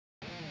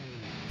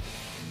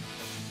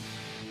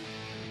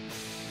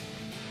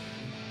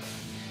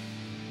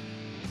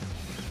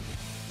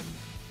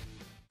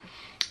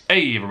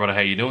Hey everybody,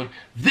 how you doing?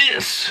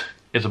 This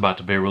is about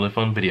to be a really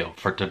fun video.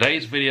 For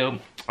today's video,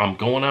 I'm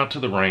going out to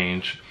the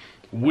range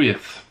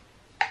with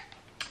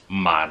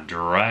my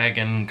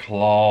Dragon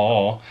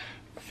Claw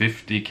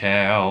 50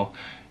 cal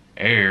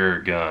air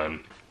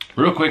gun.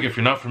 Real quick, if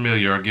you're not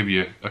familiar, I'll give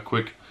you a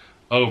quick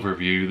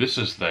overview. This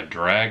is the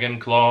Dragon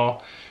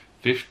Claw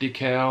 50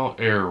 cal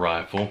air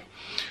rifle.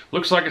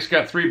 Looks like it's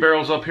got 3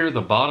 barrels up here. The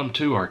bottom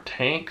 2 are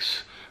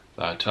tanks.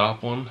 The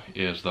top one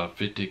is the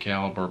 50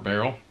 caliber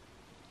barrel.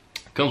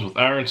 Comes with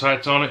iron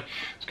sights on it.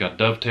 It's got a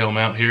dovetail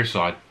mount here, so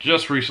I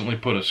just recently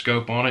put a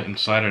scope on it and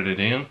sighted it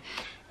in.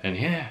 And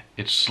yeah,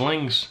 it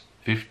slings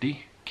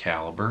 50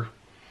 caliber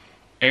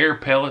air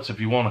pellets, if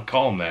you want to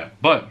call them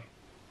that. But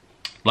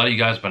a lot of you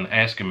guys have been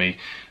asking me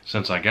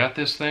since I got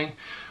this thing,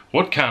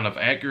 what kind of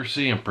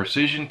accuracy and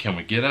precision can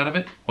we get out of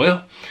it?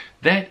 Well,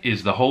 that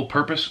is the whole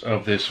purpose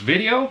of this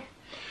video.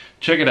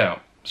 Check it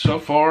out. So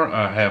far,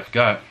 I have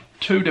got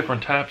 2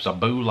 different types of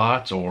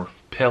bullets, or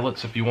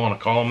pellets, if you want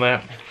to call them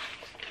that.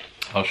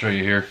 I'll show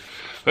you here.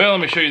 Well,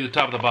 let me show you the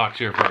top of the box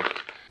here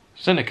first.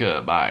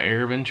 Seneca by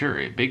Air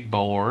Venturi, big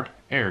bore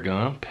air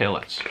gun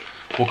pellets.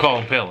 We'll call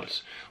them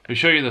pellets. Let me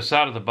show you the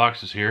side of the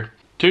boxes here.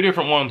 2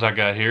 different ones I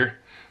got here.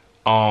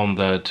 On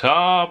the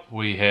top,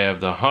 we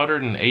have the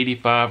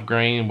 185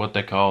 grain, what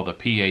they call the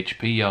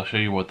PHP. I'll show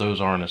you what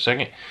those are in a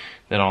second.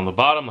 Then on the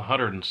bottom, the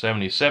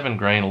 177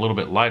 grain, a little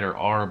bit lighter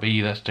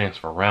RB. That stands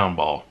for round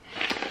ball.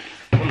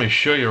 Let me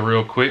show you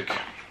real quick.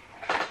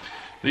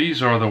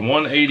 These are the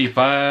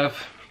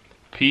 185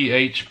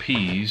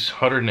 PHPs,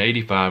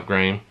 185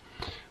 grain.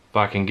 If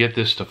I can get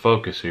this to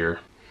focus here.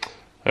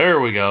 There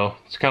we go.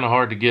 It's kind of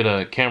hard to get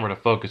a camera to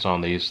focus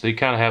on these. They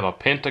kind of have a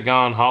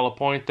pentagon hollow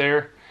point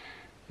there,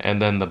 and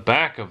then the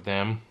back of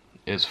them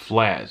is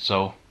flat.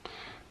 So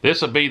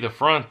this will be the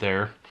front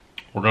there.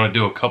 We're going to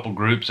do a couple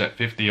groups at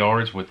 50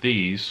 yards with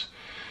these.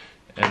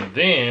 And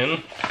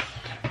then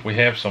we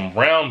have some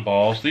round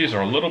balls. These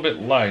are a little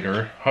bit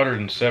lighter,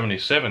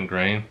 177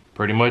 grain.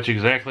 Pretty much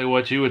exactly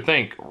what you would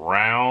think.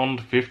 Round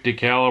 50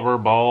 caliber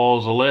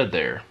balls of lead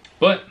there.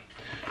 But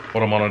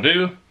what I'm going to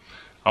do,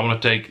 I'm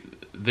going to take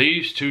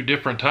these 2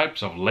 different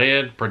types of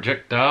lead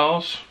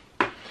projectiles.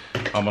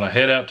 I'm going to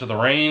head out to the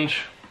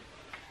range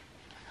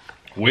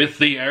with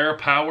the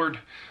air-powered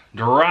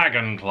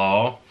Dragon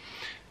Claw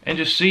and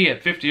just see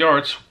at 50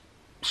 yards,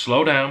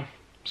 slow down,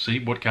 see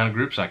what kind of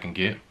groups I can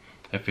get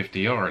at 50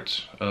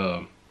 yards.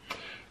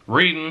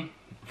 Reading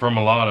from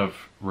a lot of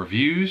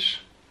reviews,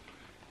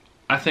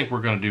 I think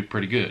we're going to do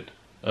pretty good.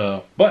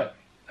 But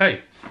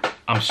hey,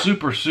 I'm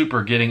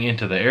super getting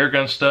into the air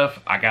gun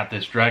stuff. I got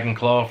this Dragon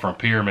Claw from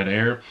Pyramid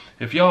Air.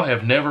 If y'all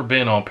have never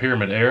been on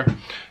Pyramid Air,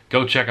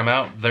 go check them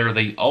out. They're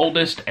the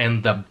oldest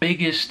and the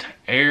biggest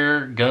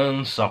air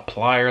gun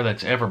supplier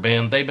that's ever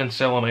been. They've been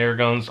selling air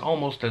guns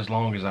almost as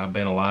long as I've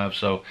been alive.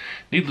 So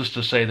needless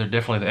to say, they're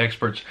definitely the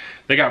experts.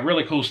 They got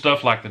really cool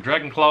stuff like the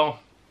Dragon Claw,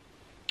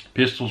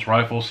 pistols,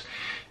 rifles.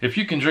 If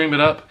you can dream it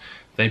up,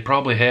 they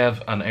probably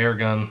have an air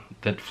gun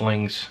that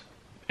flings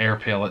air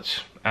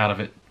pellets out of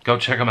it. Go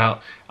check them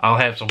out. I'll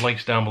have some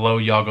links down below.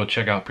 Y'all go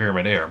check out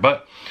Pyramid Air.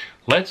 But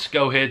let's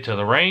go head to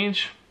the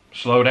range,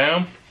 slow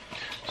down,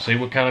 see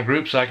what kind of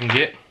groups I can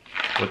get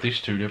with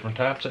these 2 different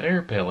types of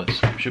air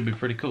pellets. Should be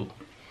pretty cool.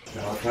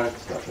 All kinds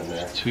of stuff in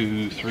there.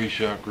 2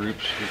 3-shot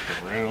groups with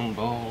the round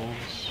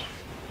balls.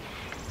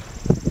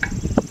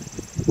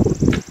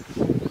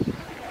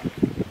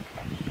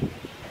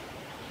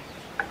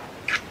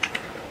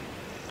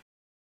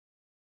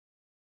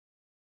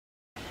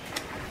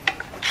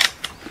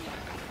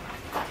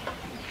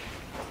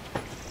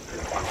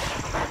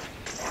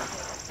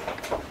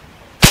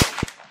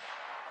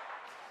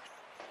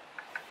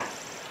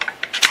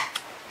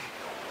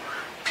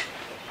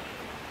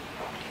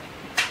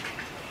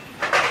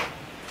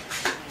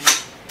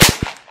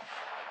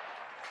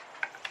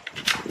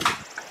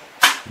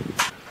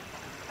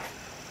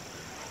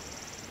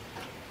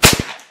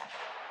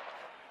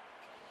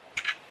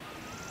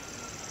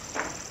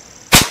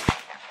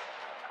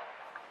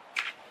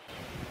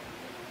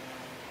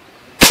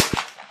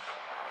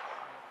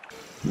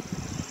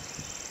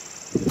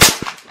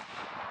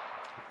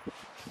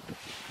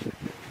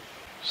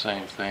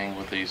 Same thing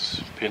with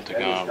these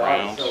pentagon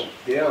rounds. So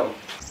dim.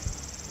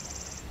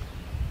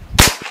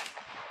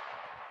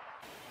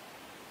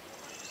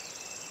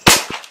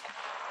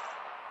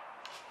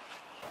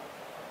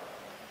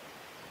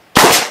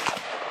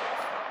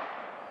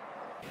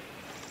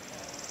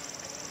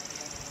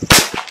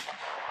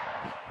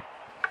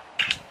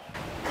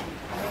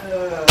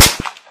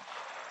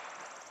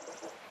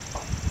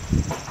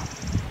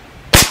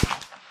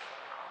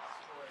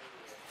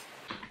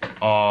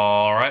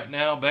 Alright,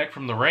 now back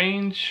from the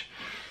range.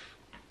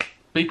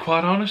 Be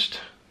quite honest,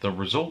 the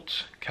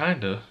results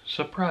kinda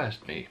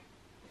surprised me.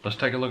 Let's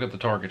take a look at the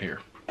target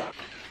here.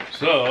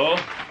 So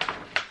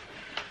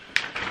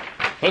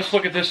let's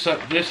look at this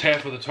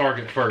half of the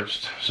target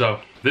first.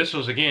 So this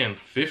was again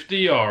 50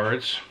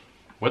 yards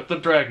with the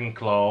Dragon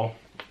Claw,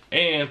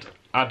 and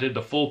I did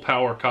the full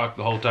power cock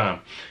the whole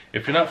time.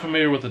 If you're not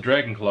familiar with the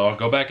Dragon Claw,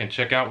 go back and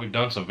check out. We've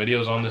done some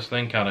videos on this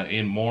thing kind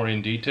of more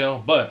in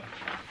detail. But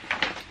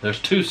there's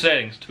two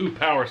settings, two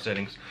power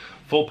settings.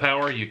 Full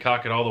power, you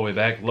cock it all the way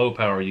back. Low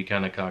power, you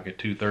kind of cock it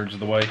 2/3 of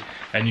the way.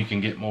 And you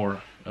can get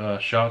more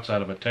shots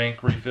out of a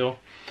tank refill.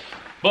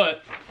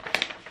 But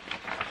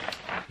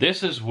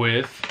this is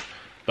with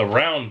the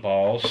round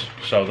balls.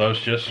 So those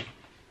just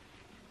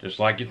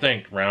like you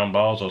think, round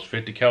balls, those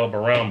 50 caliber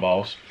round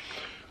balls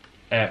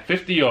at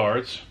 50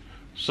 yards.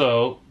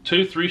 So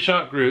 2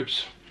 3-shot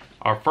groups.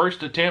 Our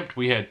first attempt,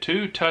 we had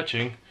 2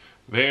 touching.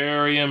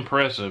 Very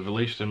impressive, at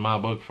least in my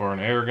book, for an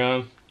air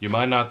gun. You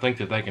might not think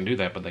that they can do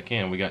that, but they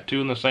can. We got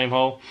 2 in the same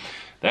hole.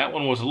 That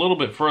one was a little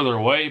bit further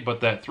away,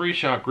 but that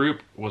 3-shot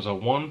group was a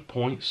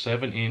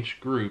 1.7-inch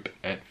group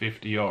at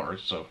 50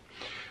 yards. So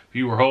if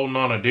you were holding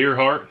on a deer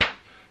heart,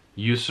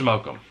 you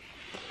smoke them.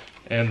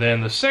 And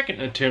then the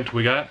second attempt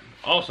we got,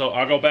 also,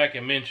 I'll go back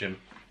and mention,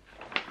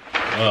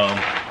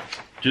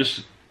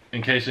 just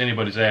in case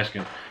anybody's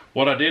asking,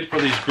 what I did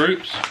for these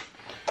groups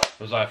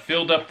was I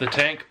filled up the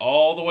tank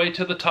all the way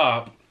to the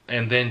top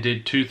and then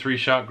did 2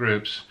 3-shot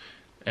groups.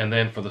 And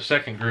then for the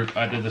second group,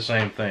 I did the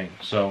same thing.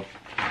 So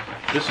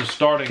this is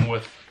starting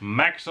with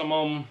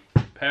maximum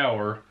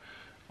power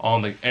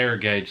on the air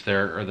gauge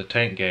there, or the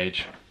tank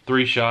gauge.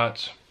 3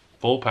 shots,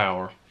 full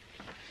power.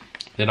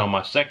 Then on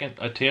my second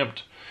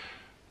attempt,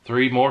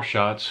 3 more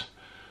shots,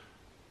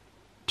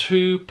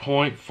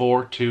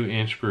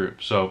 2.42-inch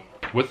group. So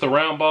with the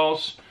round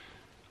balls,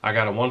 I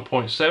got a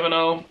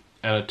 1.70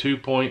 and a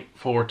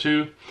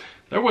 2.42.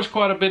 There was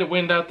quite a bit of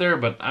wind out there,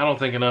 but I don't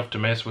think enough to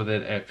mess with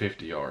it at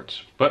 50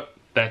 yards. But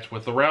that's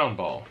with the round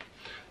ball.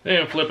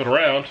 Then flip it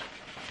around.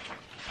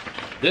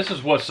 This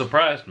is what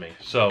surprised me.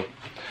 So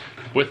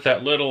with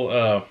that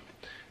little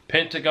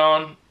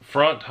pentagon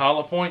front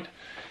hollow point,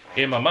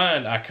 in my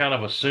mind I kind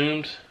of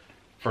assumed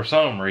for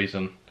some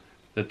reason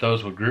that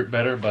those would group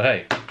better, but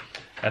hey,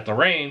 at the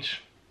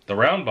range the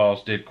round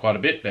balls did quite a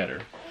bit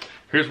better.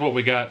 Here's what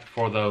we got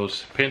for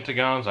those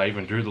pentagons. I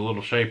even drew the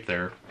little shape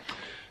there.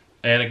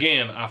 And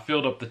again, I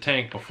filled up the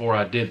tank before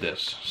I did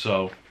this.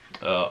 So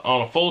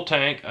on a full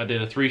tank, I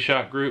did a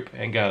 3-shot group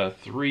and got a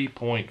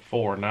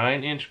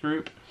 3.49-inch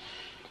group.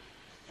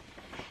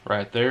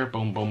 Right there,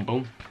 boom, boom,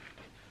 boom.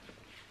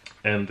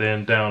 And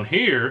then down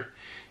here,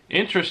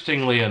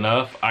 interestingly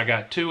enough, I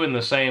got 2 in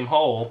the same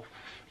hole,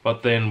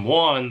 but then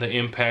one, the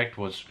impact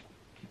was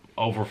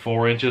over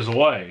 4 inches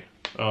away,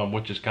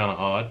 which is kind of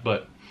odd,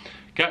 but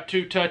got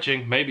 2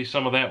 touching. Maybe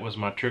some of that was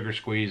my trigger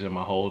squeeze and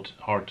my hold,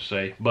 hard to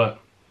say,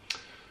 but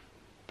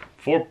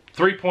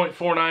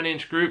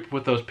 3.49-inch group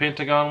with those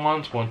pentagon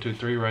ones, 1 2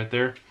 3 right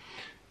there,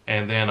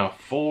 and then a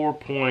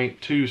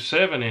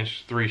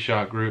 4.27-inch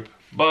 3-shot group,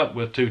 but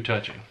with 2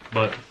 touching.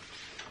 But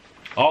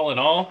all in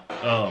all,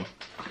 I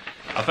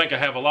think I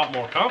have a lot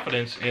more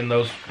confidence in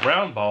those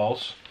round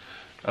balls,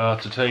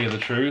 to tell you the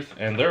truth,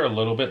 and they're a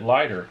little bit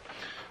lighter.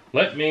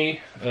 Let me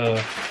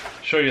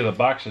show you the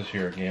boxes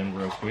here again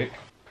real quick.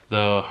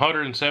 The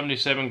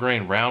 177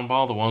 grain round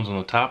ball, the ones on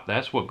the top,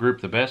 that's what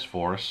grouped the best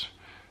for us.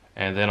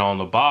 And then on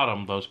the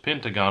bottom, those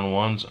pentagon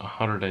ones,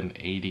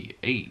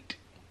 188,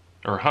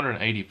 or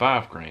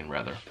 185 grain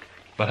rather.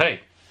 But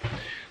hey,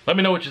 let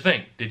me know what you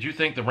think. Did you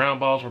think the round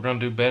balls were going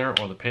to do better,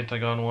 or the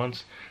pentagon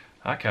ones?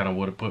 I kind of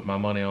would have put my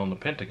money on the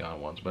pentagon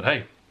ones. But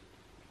hey,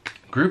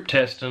 group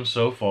testing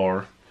so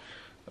far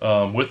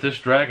with this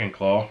Dragon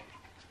Claw,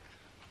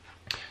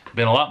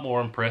 been a lot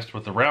more impressed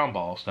with the round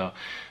balls. Now,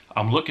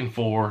 I'm looking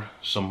for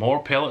some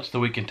more pellets that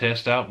we can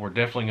test out. We're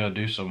definitely going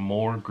to do some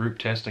more group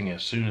testing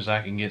as soon as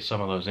I can get some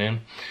of those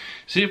in.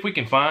 See if we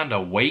can find a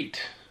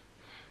weight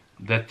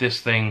that this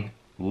thing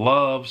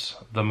loves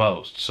the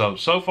most. So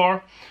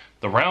far,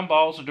 the round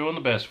balls are doing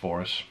the best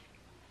for us.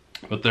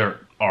 But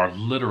there are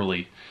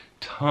literally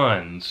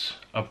tons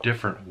of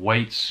different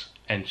weights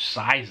and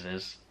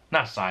sizes.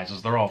 Not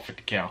sizes, they're all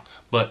 50 cal.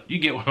 But you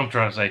get what I'm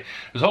trying to say.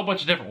 There's a whole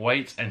bunch of different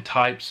weights and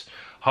types.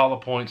 Hollow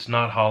points,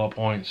 not hollow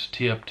points,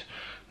 tipped,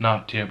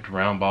 not tipped,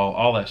 round ball,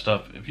 all that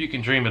stuff. If you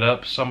can dream it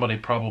up, somebody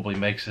probably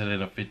makes it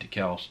in a 50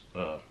 cal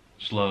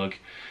slug.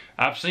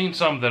 I've seen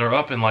some that are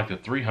up in like the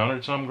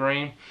 300 some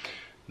grain.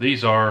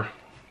 These are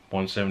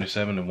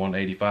 177 and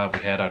 185 we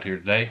had out here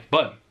today,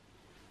 but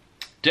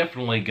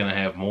definitely gonna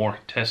have more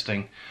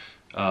testing,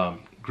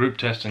 group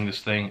testing this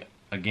thing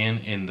again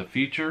in the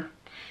future,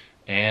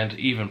 and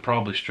even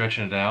probably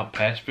stretching it out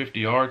past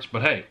 50 yards.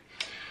 But hey,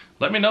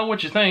 let me know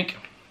what you think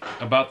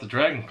about the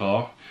Dragon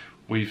Claw.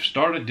 We've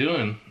started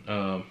doing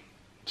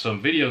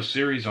some video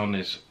series on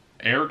this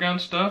air gun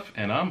stuff,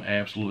 and I'm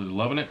absolutely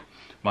loving it.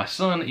 My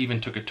son even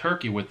took a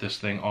turkey with this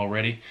thing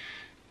already,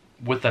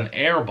 with an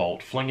air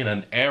bolt, flinging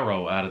an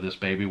arrow out of this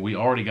baby. We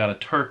already got a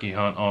turkey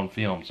hunt on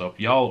film, so if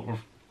y'all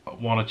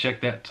want to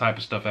check that type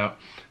of stuff out,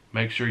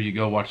 make sure you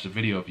go watch the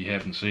video if you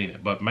haven't seen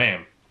it. But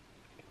man,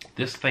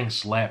 this thing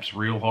slaps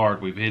real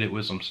hard. We've hit it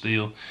with some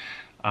steel.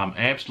 I'm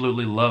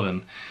absolutely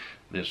loving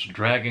this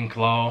Dragon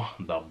Claw,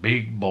 the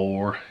big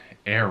bore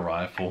air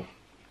rifle.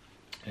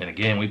 And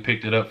again, we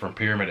picked it up from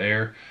Pyramid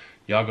Air.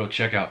 y'all go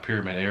check out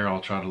Pyramid Air.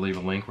 I'll try to leave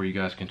a link where you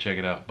guys can check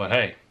it out. But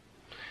hey,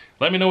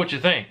 let me know what you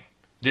think.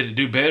 Did it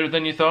do better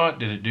than you thought?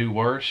 Did it do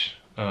worse?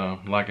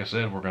 Like I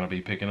said, we're going to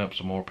be picking up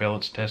some more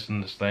pellets,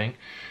 testing this thing,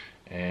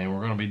 and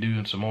we're going to be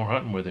doing some more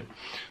hunting with it.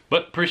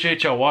 But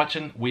appreciate y'all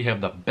watching. We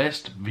have the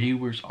best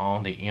viewers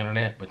on the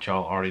internet, but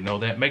y'all already know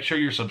that. Make sure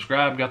you're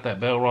subscribed, got that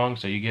bell rung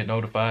so you get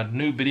notified.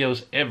 New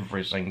videos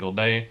every single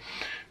day.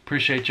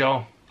 Appreciate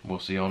y'all. We'll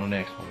see you on the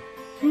next one.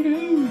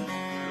 Woo-hoo.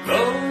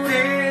 Load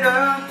it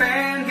up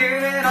and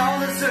get it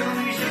on as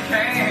soon as you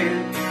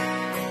can.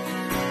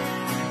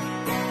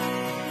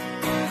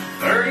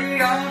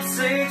 30 on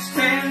 6,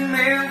 10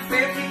 mil,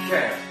 50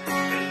 cap.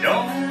 It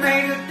don't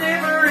make a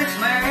difference,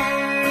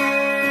 man.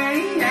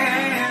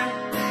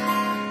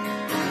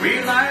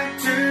 We like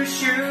to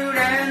shoot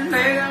and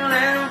make a